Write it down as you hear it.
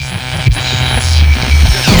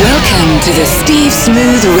Welcome to the Steve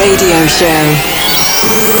Smooth Radio Show.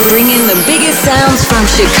 Bringing the biggest sounds from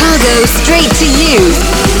Chicago straight to you.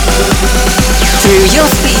 Through your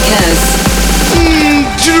speakers.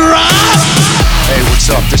 Drop! Hey, what's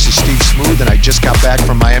up? This is Steve Smooth, and I just got back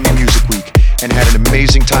from Miami Music Week and had an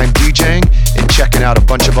amazing time DJing and checking out a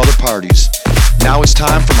bunch of other parties. Now it's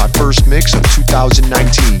time for my first mix of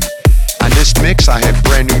 2019. On this mix, I had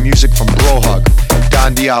brand new music from Brohug,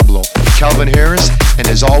 Don Diablo, Calvin Harris, and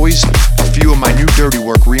as always, a few of my new Dirty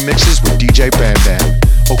Work remixes with DJ Bam Bam.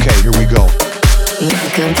 Okay, here we go.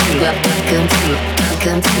 Welcome to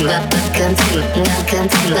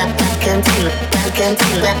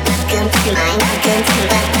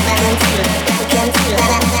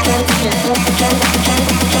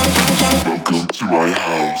my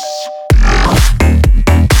house.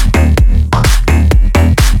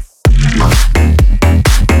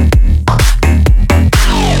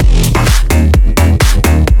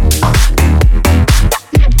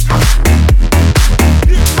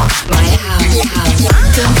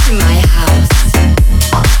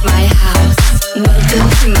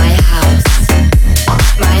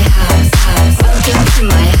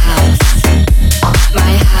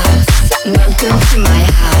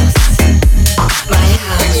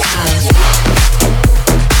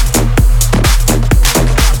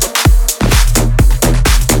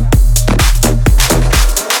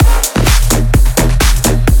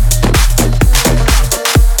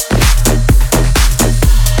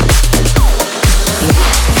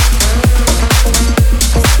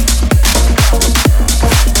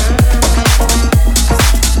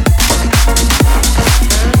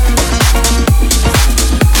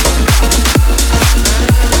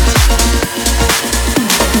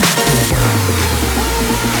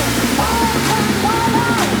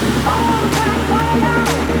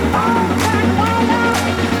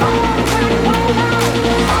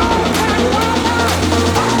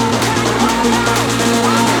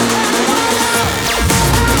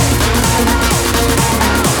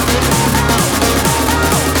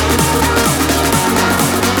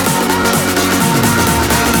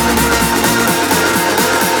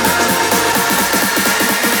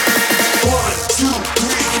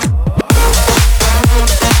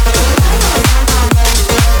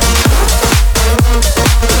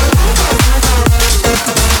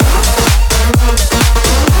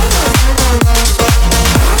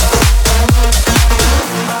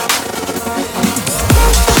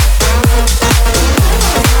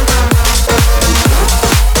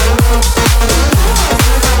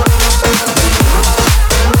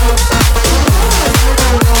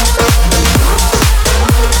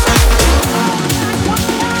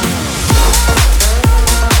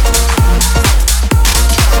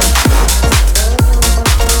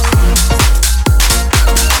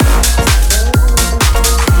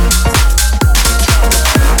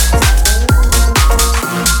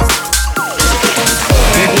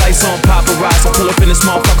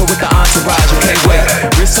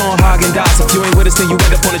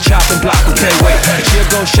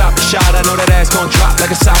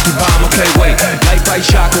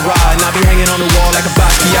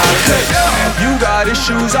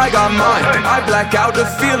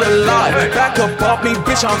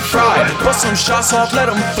 I'm fried, put some shots off, let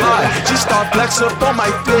them fly. She start flex up on my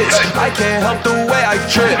bitch. I can't help the way I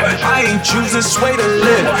trip. I ain't choose this way to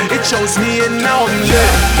live. It chose me and now I'm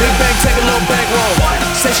lit. Big bang, take a little bankroll.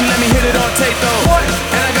 Say she let me hit it on tape though.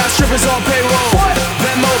 And I got strippers on payroll.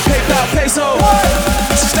 Venmo, PayPal, peso.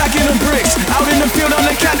 She stacking them bricks. Out in the field, I'm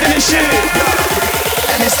the captain and shit.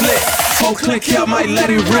 And it's lit. Full click, yeah, I might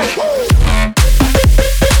let it rip.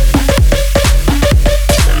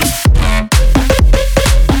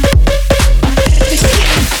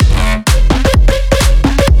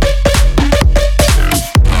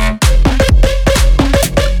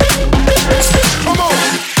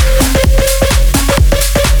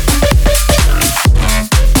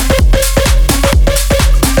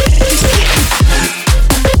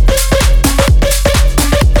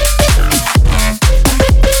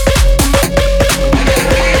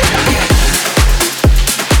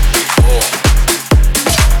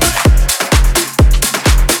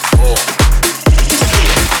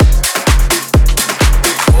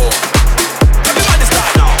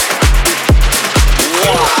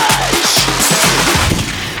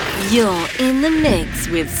 You're in the mix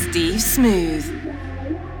with Steve Smooth.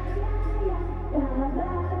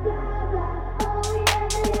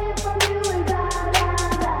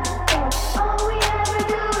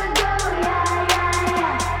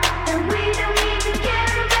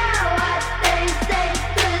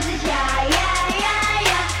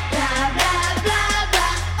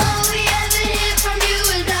 All we ever hear from you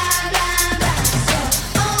is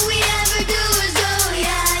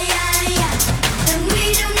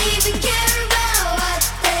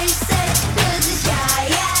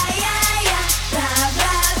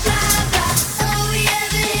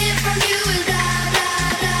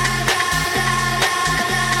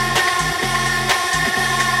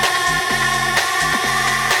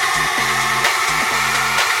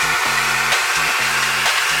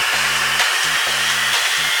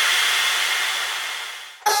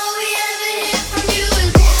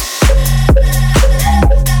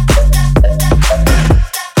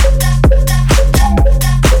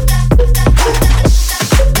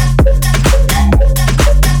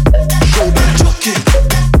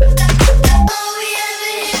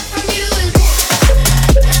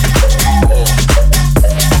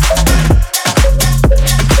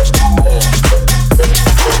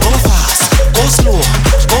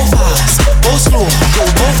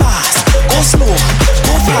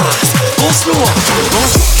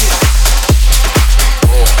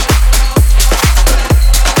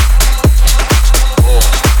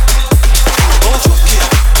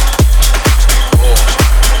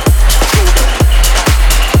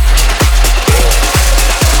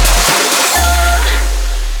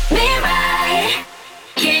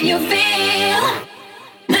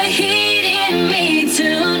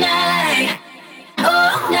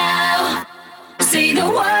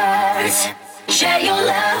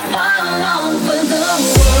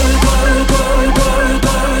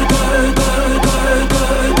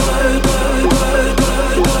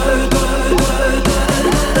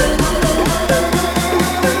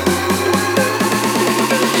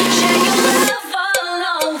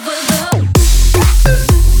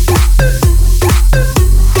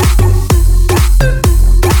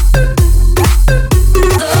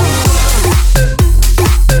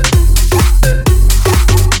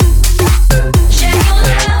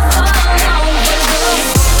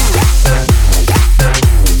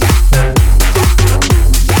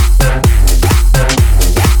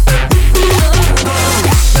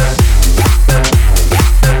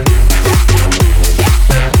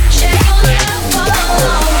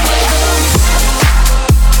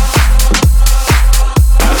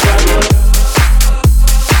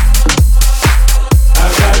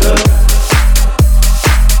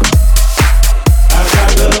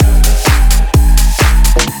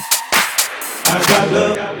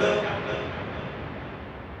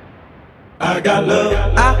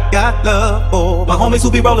Who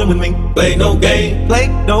be rolling with me? Play no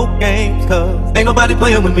games, cause ain't nobody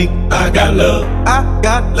playing with me. I got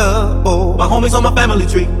love for my homies on my family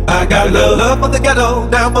tree. I got love for the ghetto,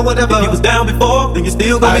 down for whatever. If you was down before, then you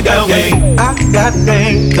still gonna be down. I got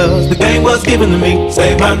game, cause the game was given to me.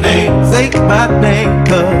 Say my name,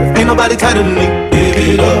 cause ain't nobody tighter than me.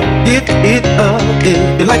 Give it up,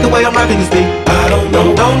 if you like the way I'm rocking this beat. I don't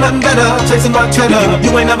know nothing better, chasing my cheddar.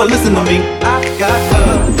 You ain't never listen to me. I got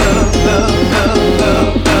love.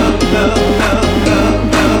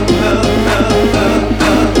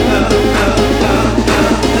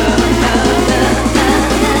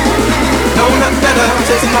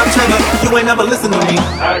 Chasing my cheddar, you ain't never listen to me.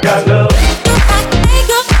 I got love.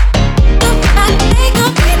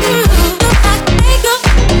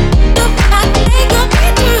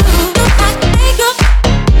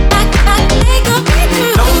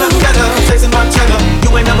 No, nothing better. Chasing my cheddar,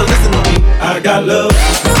 you ain't never listen to me. I got love.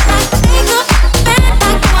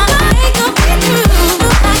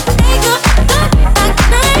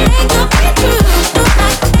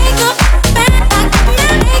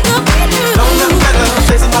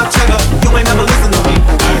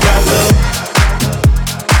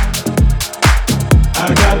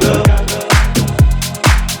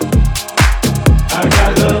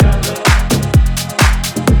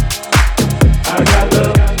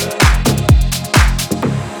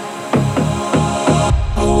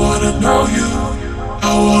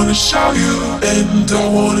 Show you, and I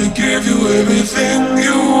wanna give you everything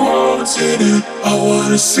you wanted, and I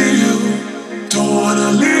wanna see you, don't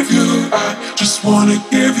wanna leave you. I just wanna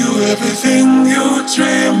give you everything you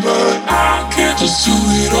dream, but I can't just do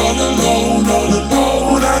it all alone.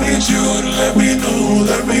 I need you to let me know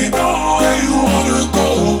where you wanna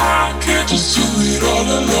go. I can't just do it all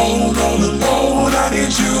alone. I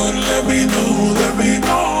need you to let me know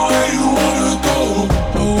where you wanna go.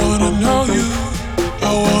 I wanna know you,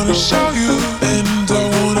 I wanna show you, and I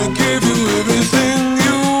wanna give you everything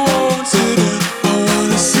you wanted, and I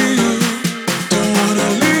wanna see you, don't wanna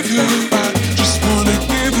leave you. I just wanna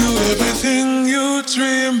give you everything you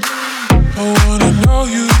dream. I wanna know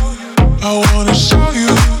you, I wanna show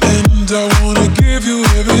you, and I wanna give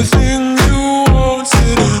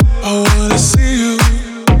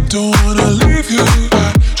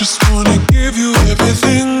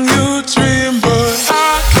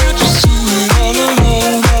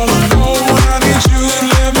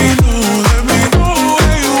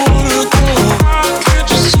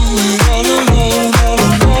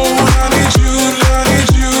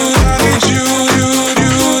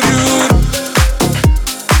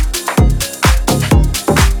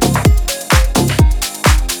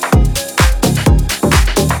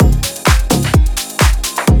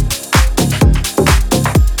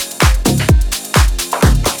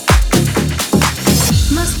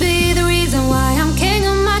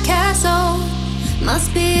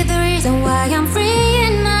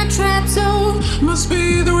Must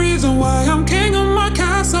be the reason why I'm king of my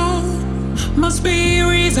castle. Must be a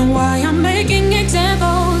reason why I'm making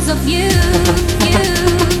examples of you, you,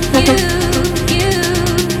 you, you,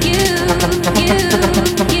 you,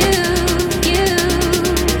 you, you.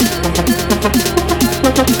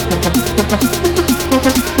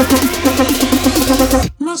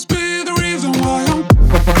 Must be the reason why I'm.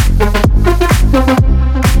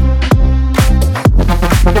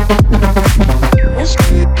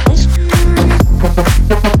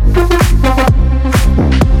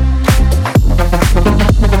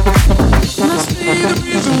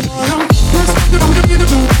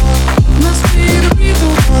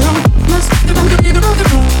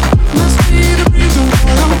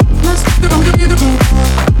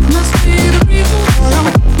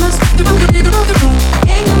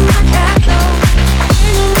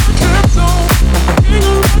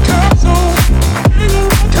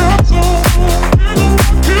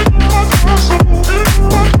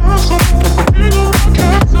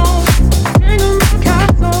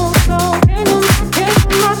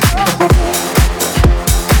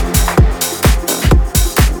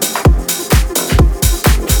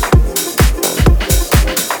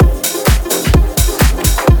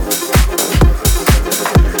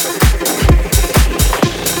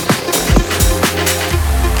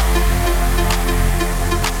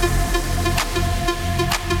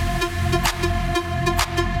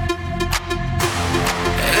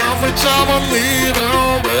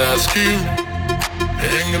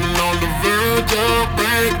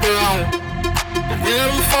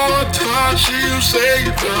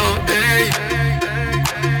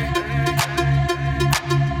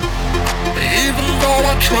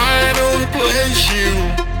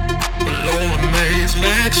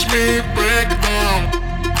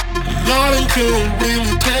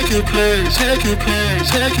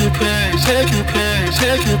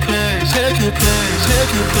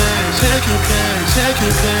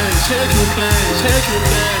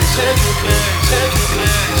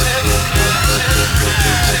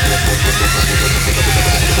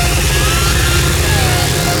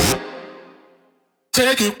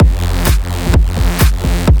 Take it.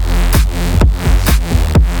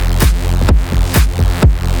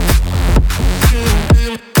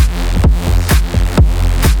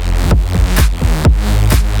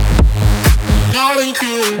 Darling,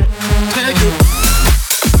 cool. Take it.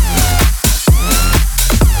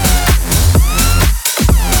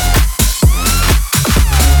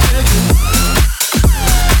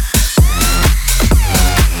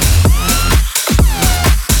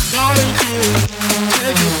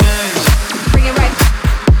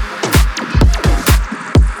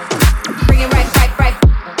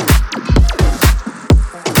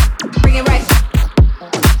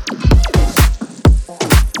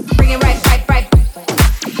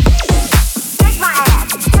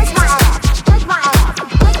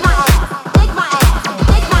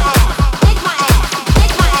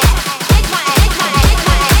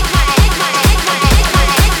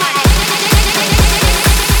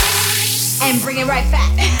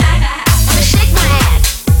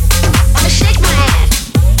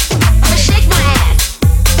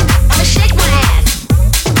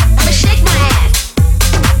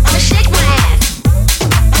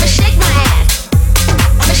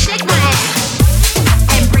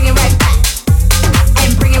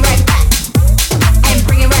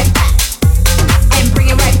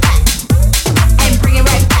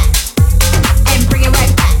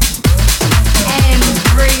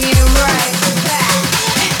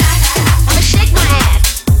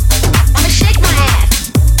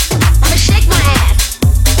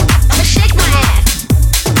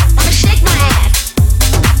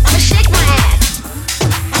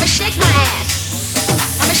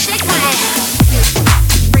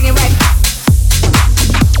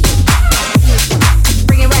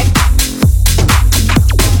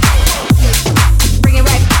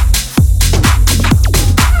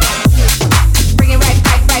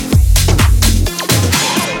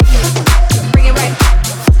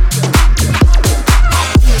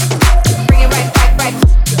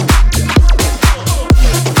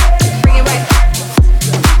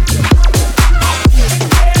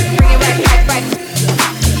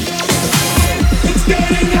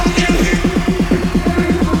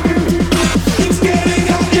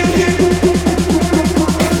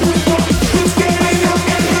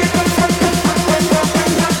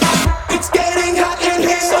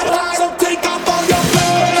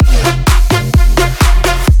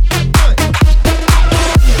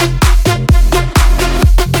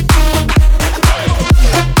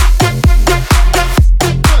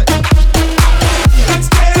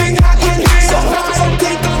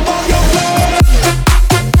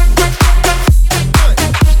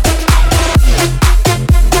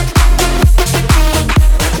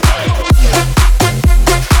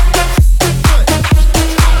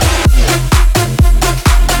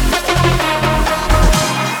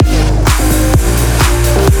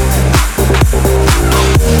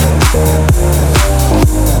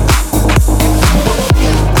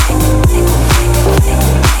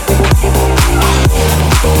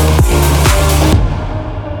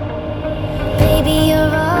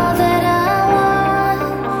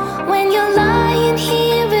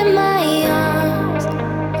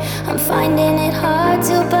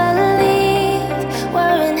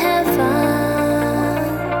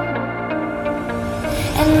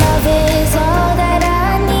 and love is all that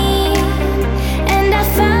I need. And I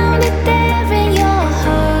found it there in your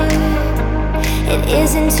heart. It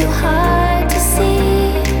isn't too hard to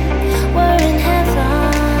see. We're in heaven.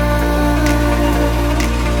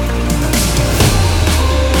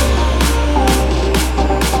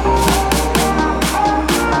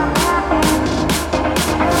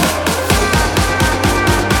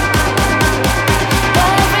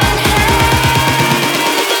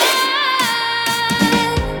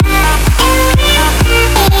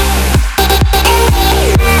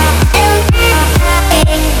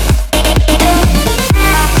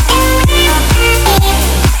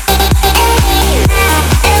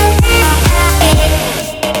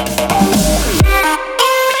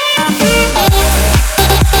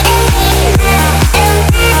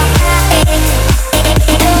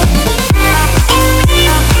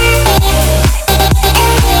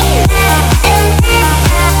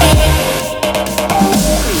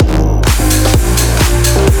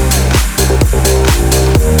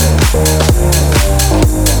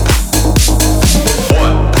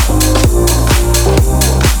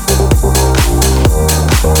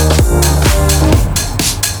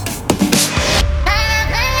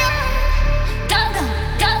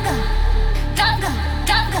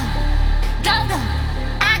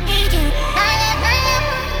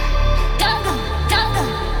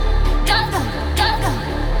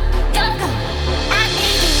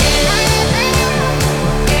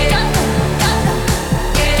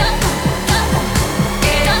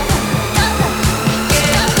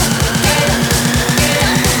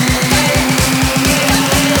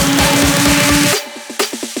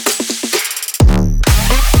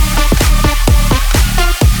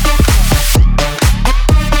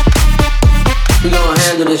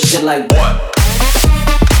 This shit like what?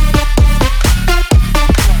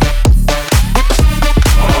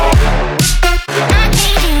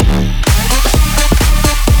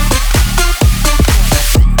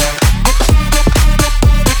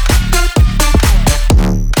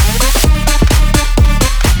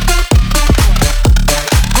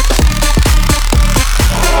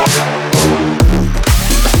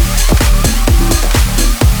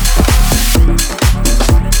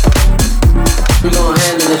 We gon'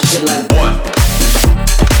 handle this shit like what?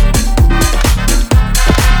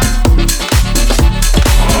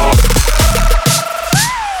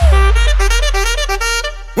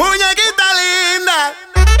 Muñequita linda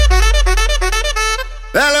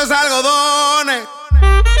de los algodones,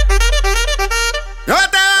 no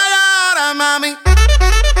te vayas ahora, mami,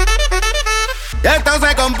 que esto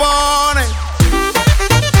se compone.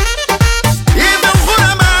 Hice un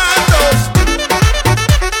juramento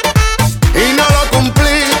y no lo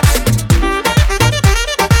cumplí.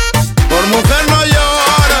 Por mujer no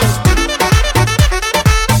lloro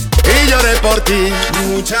y lloré por ti,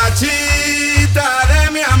 muchachita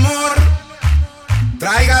de mi amor.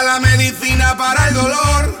 Traiga la medicina para el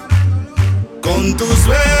dolor. Con tus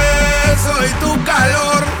besos y tu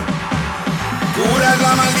calor curas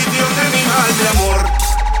la maldición de mi mal de amor.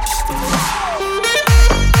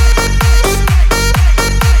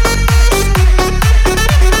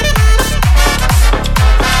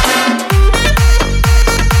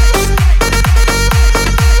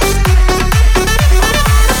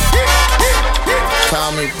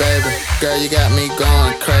 Call me baby, girl, you got me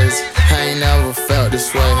going crazy. I ain't never felt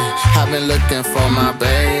this way. I've been looking for my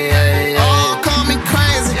baby. Oh, call me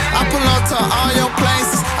crazy. I pull up to all your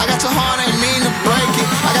places. I got your heart, ain't mean to break it.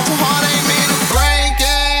 I got your heart, ain't mean to break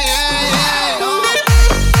it.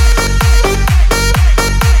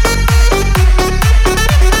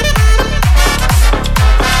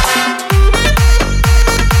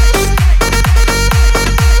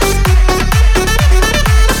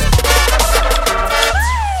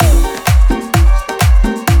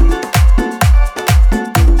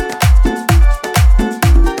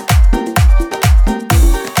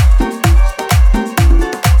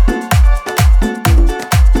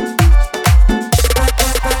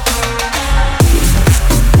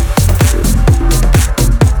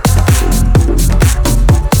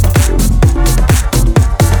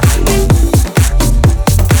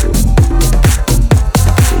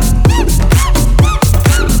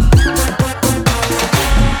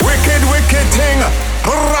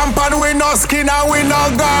 Skin and we no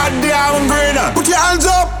goddamn grin. Put your hands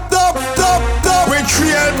up, up, up, up. We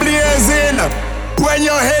trailblazing. When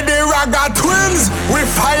you hear the Ragga Twins, we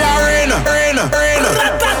firing, in.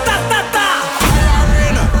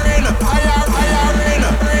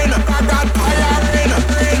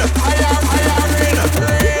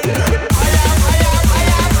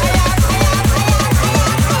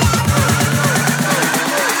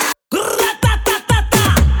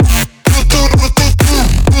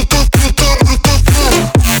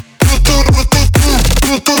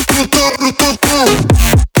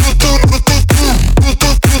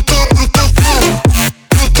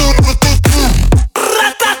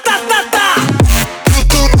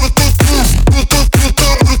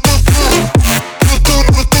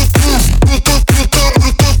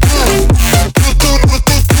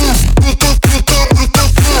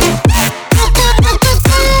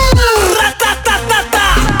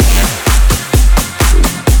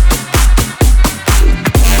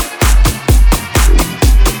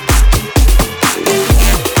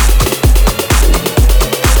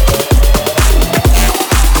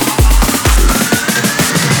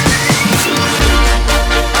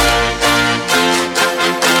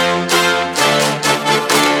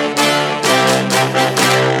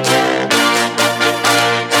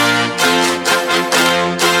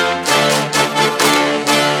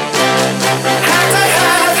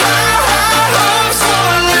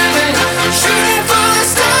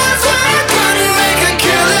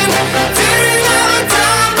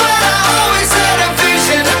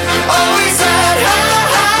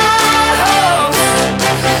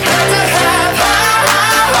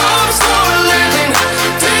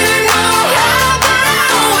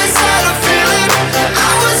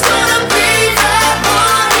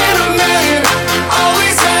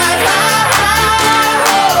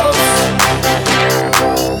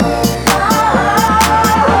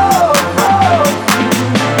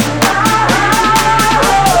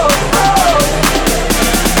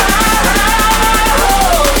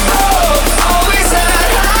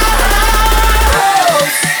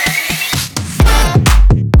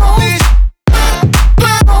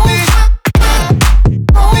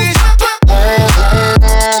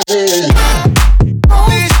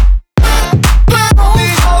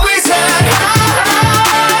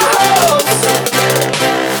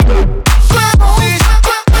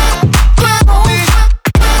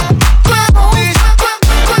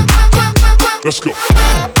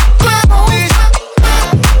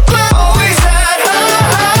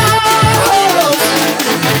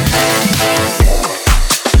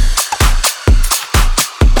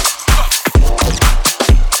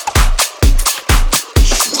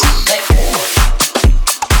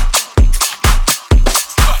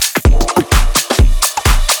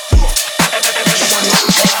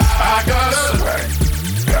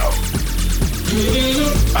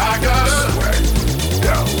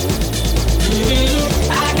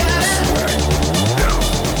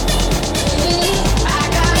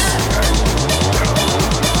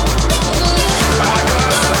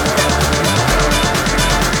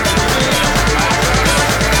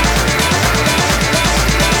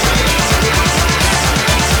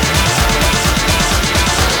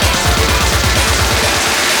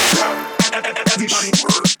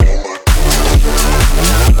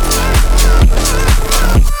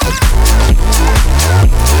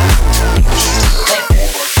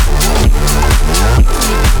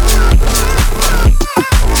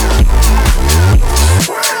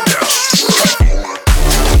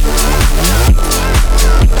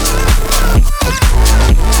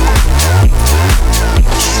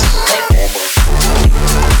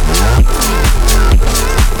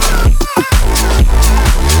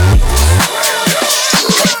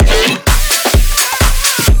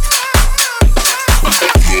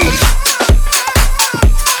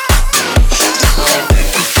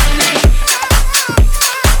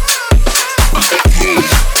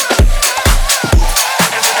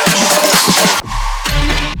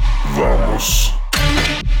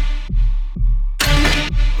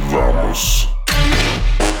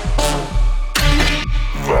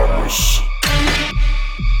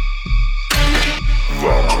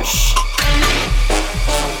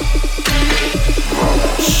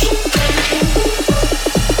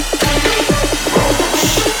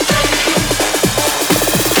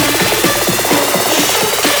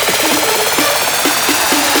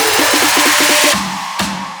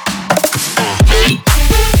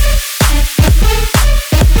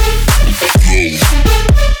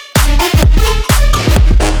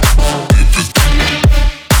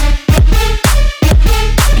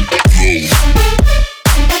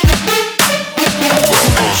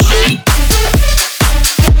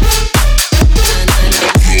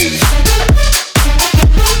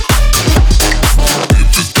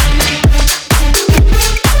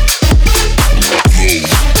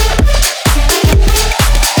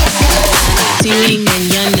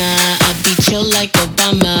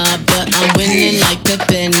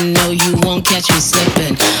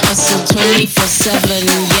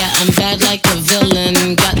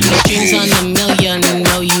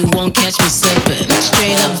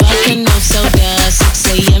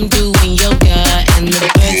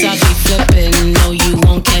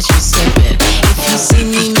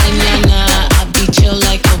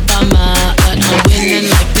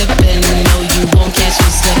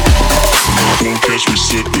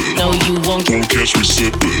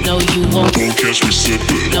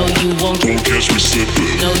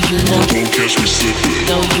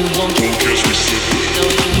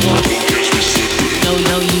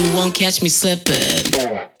 Catch me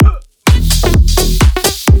slipping.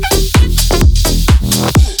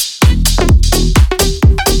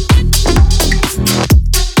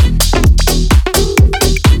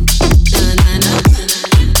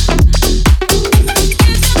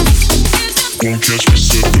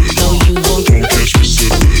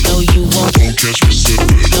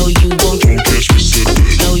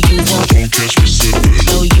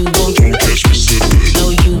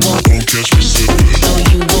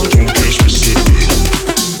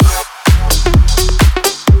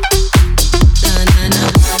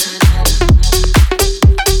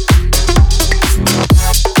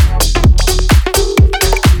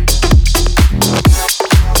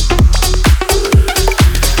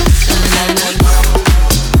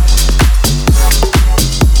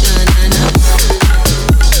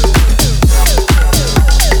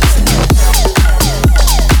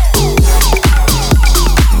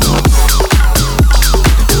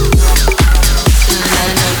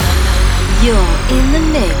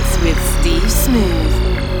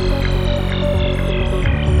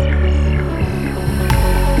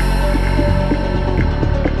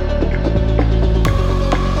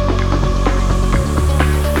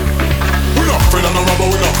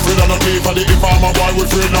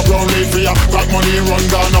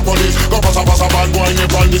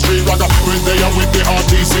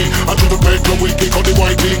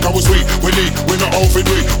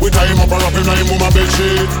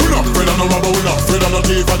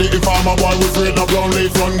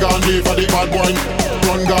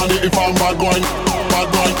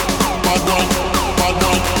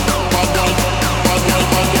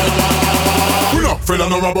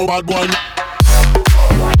 Bad boy.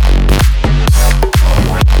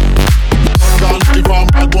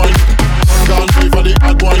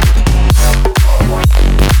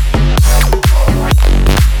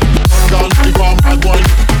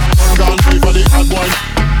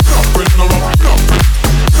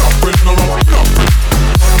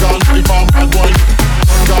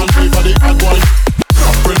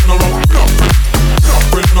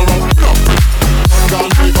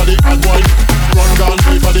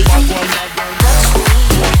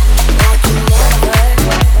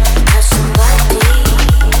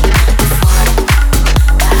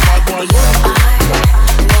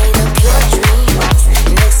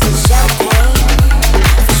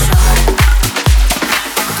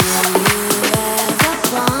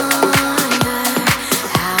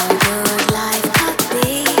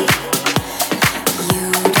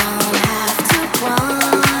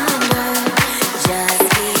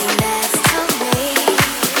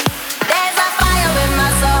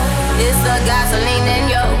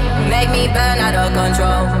 me burn out of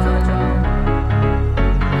control.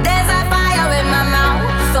 There's a fire in my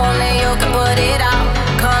mouth, only you can put it out.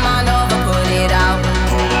 Come on over, put it out.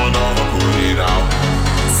 Come on over, put it out.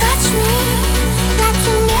 Touch me like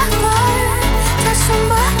you never touched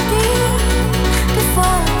somebody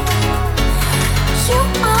before. You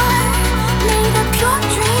are made of pure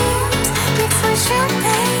dreams, mixed with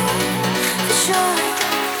champagne for sure.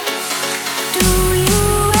 Do you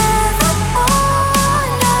ever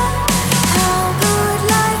wonder how good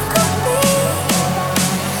life could be?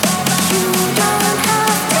 You don't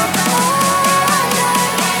have to wonder,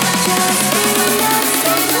 just be next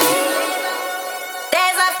to me.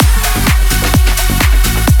 There's a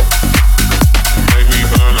Make me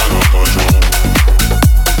burn out of control.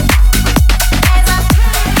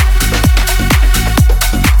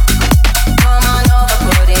 come on over,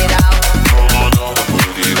 put it out. Come on over,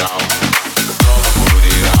 put it out. Over, put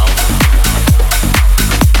it out.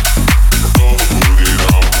 Over, put it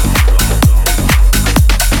out.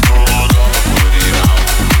 Come on over, put it out.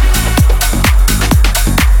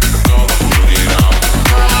 Over, put it out.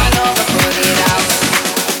 Come on over, put it out.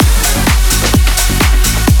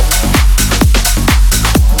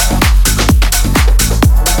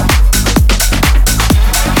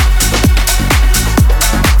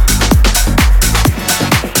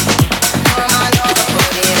 Come on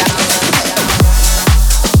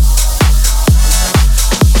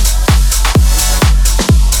over, put it out.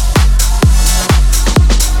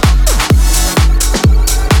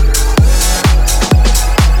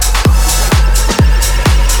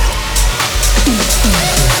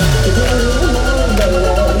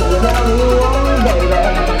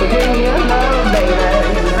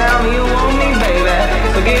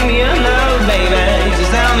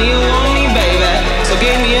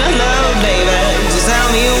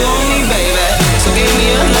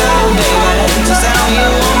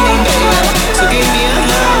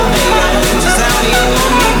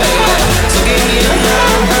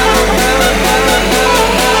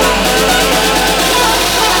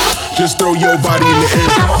 Just throw your body in the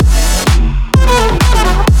air.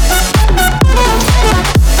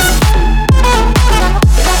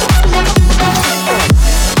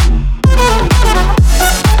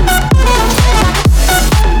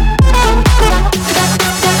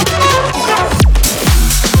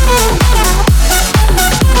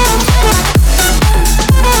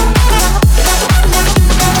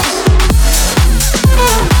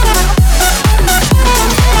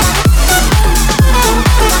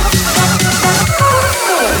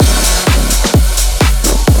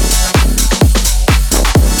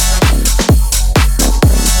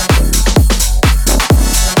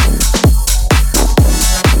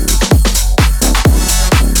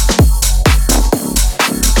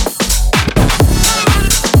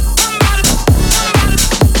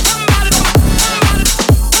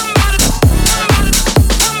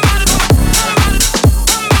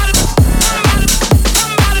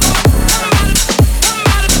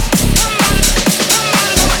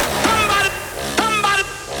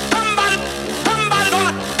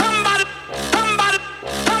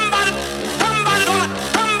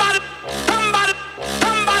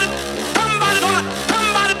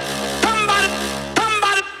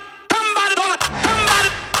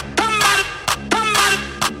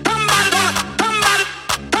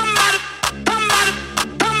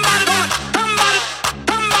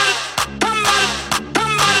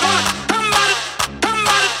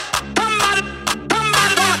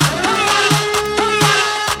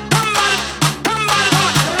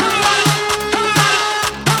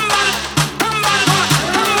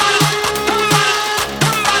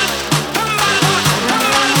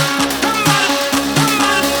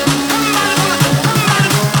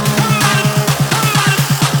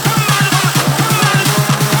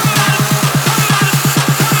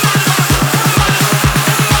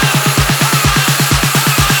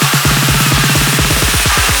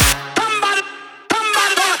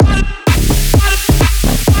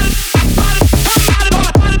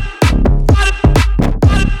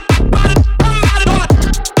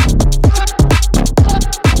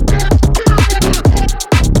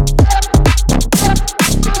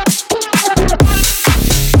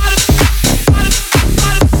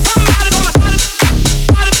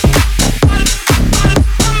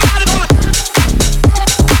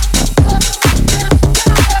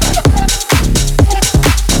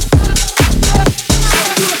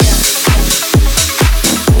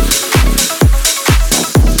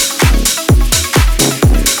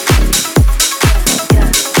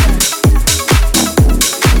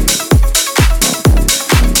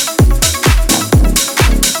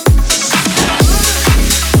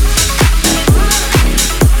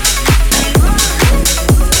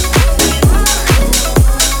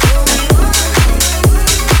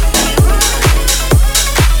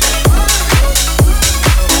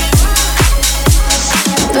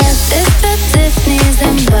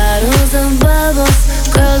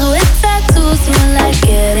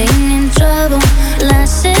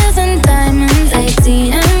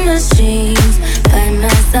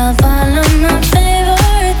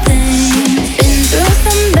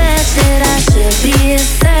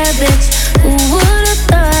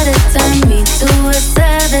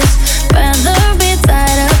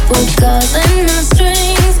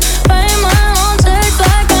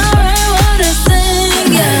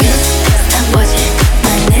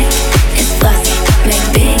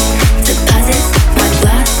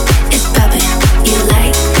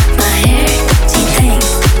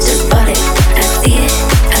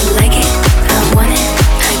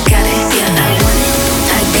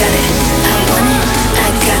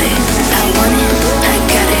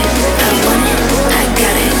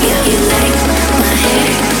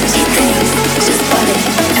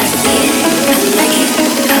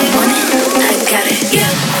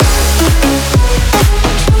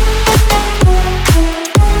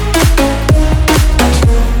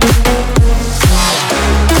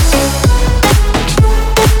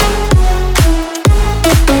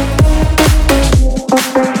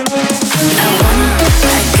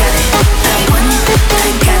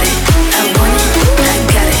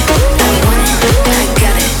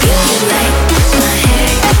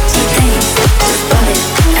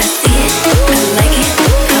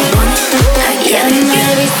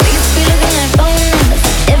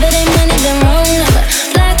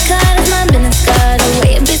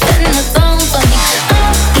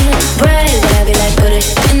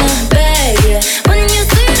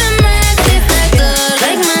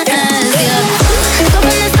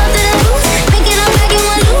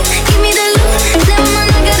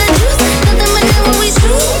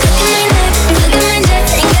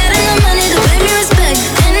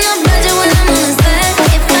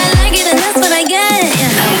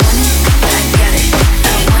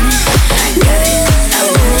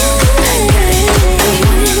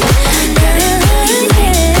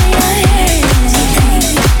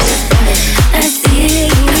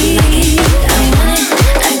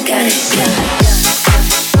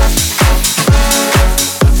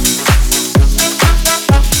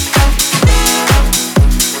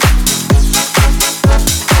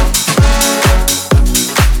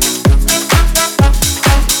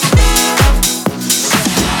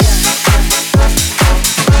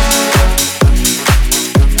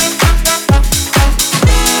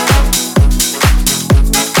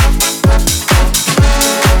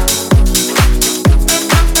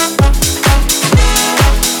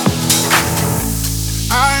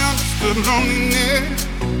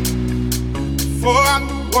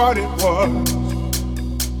 what it was.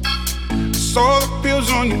 Saw the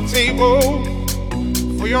pills on your table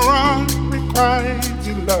for your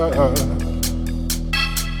unrequited love.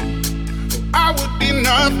 I would be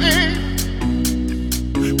nothing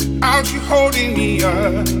without you holding me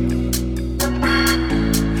up.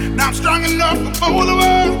 Now I'm strong enough for both of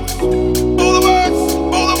us, both of us,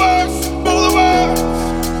 both of us, both of us.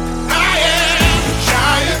 I am a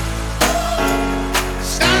giant.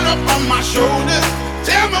 Stand up on my shoulders.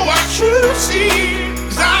 Tell me what you see.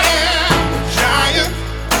 'Cause I am a giant.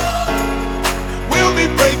 We'll be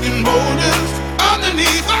breaking boulders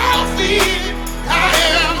underneath our feet. I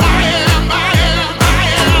am a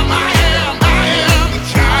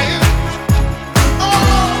giant.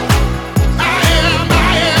 Oh, I am a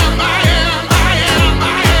giant.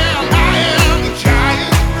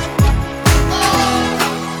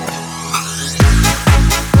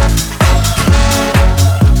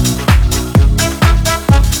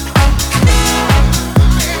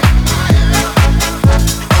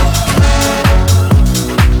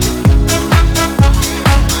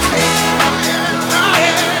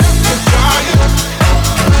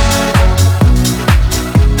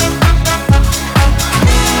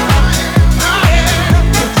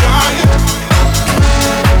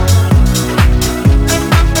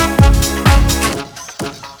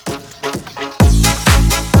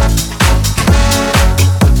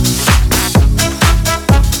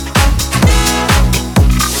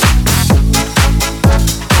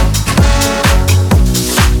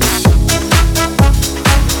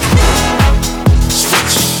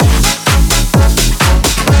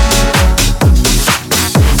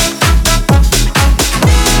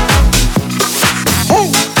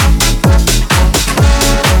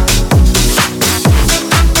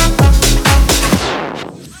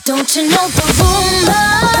 Don't you know the rumor?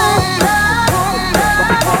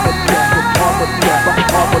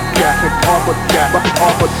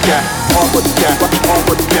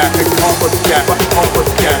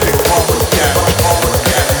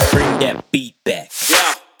 Bring that beat back.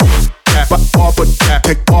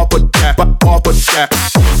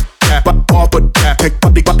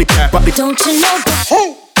 Don't you know the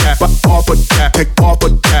rumors?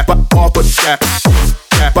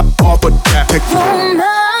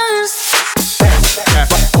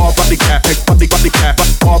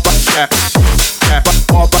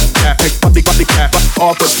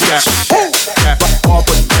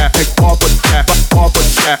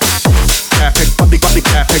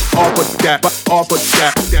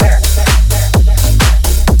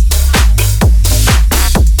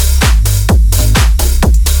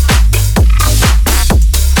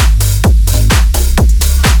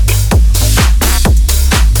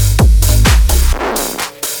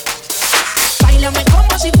 Báilame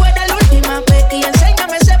como si fuera la última vez y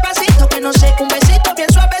enséñame ese pasito que no sé, un besito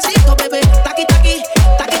bien suavecito, bebé. Taqui taqui,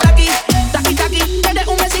 taqui taqui, taqui taqui. Tienes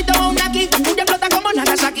un besito o un aquí, tú ya explota como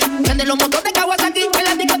Nagasaki. Prende los motores de Kawasaki, que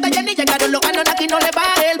la discota ya ni llegaron los Anunnaki, no le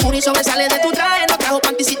baje el booty sobresale de tu traje. No trajo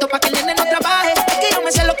panticito pa' que el nene no trabaje. Es que yo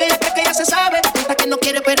me sé lo que ella cree que ya se sabe. Pregunta que no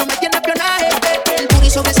quiere pero me tiene espionaje. El booty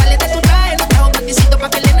sobresale de tu traje. No trajo panticito pa'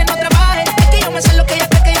 que el nene no trabaje. Es que yo me sé lo que ella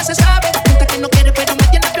cree que ya se sabe. Pregunta que no quiere pero me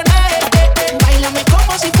tiene espionaje. Báilame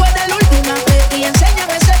como si fuera la última vez y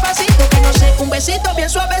enséñame ese pasito que no sé, un besito bien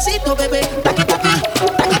suavecito, bebé. Taqui, taqui,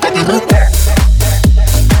 taqui, taqui.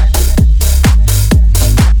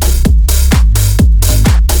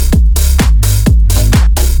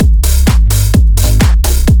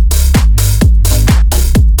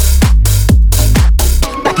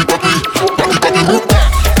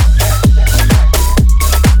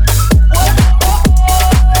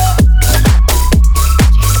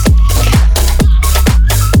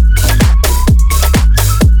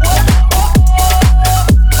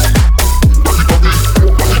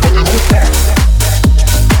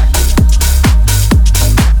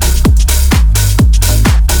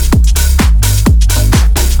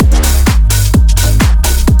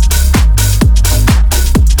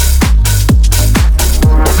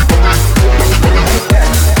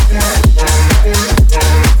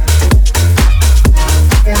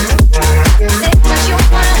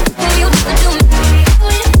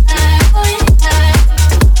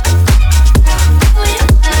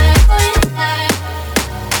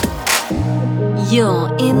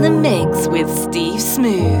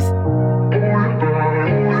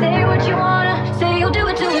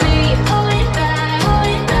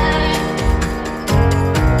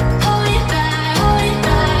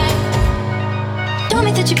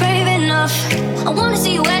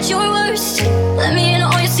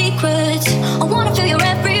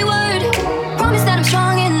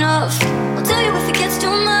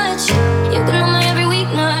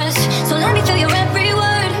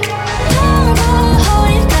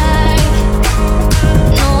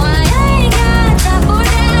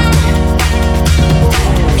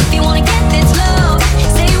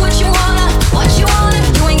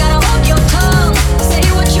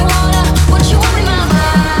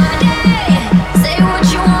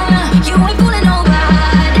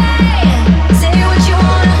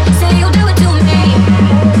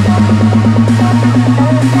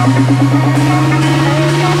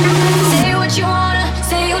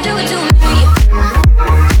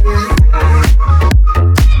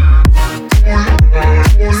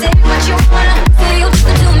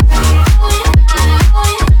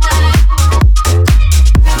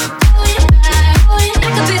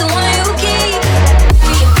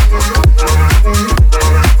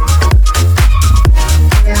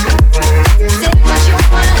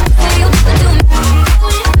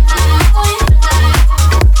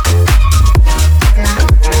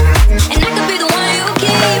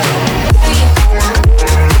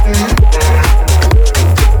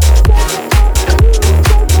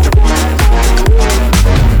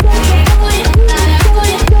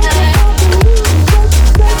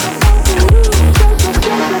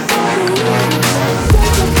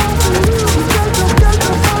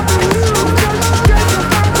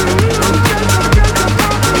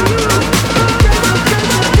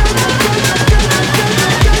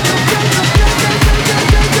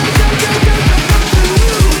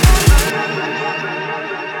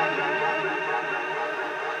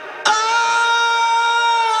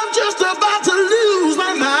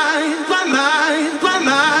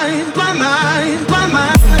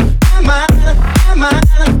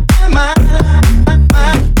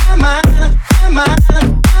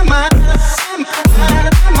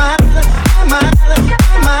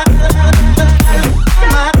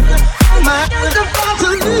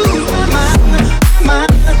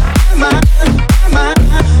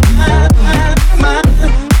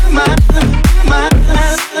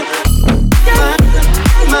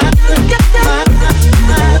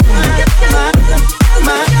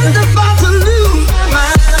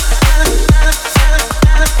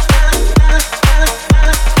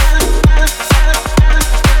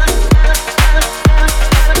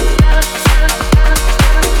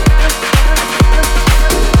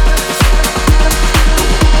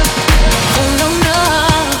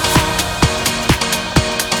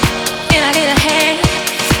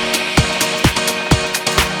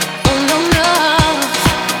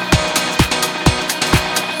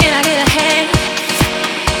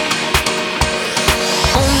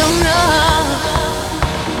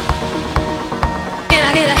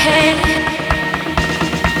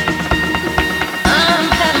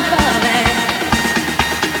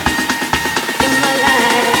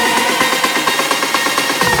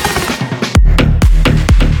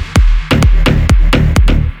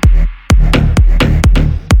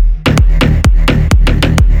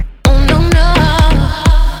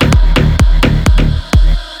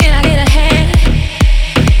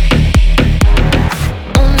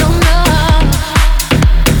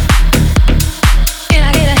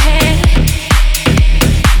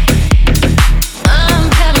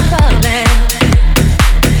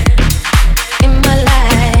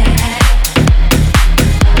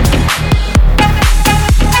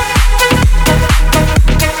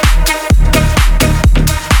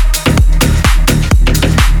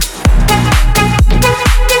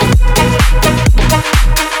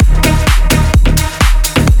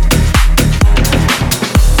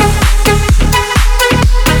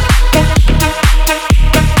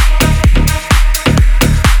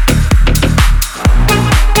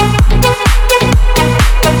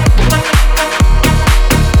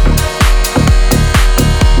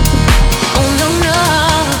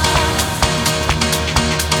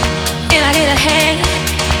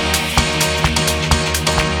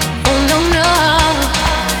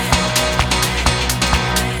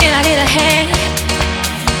 hand?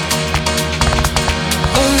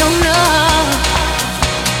 Oh no no.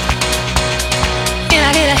 Can I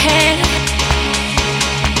get a hand?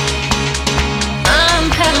 I'm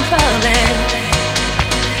having problems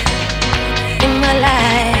in my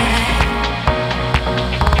life.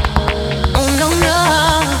 Oh no no.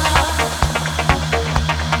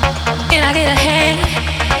 Can I get a hand?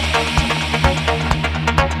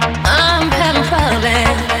 I'm having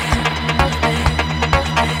problems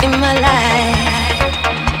in my life.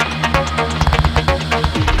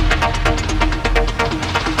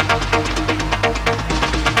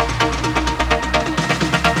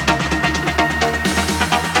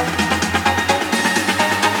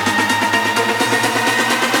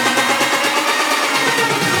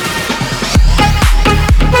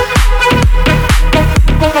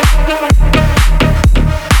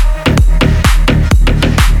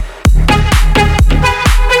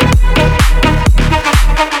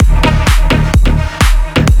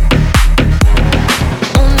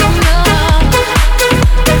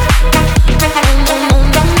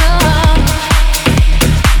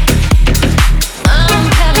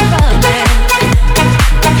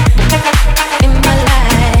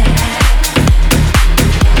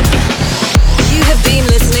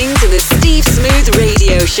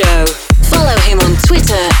 Show. Follow him on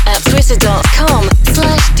Twitter at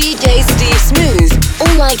twitter.com/DJ Steve Smooth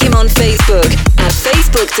or like him on Facebook at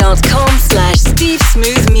facebook.com/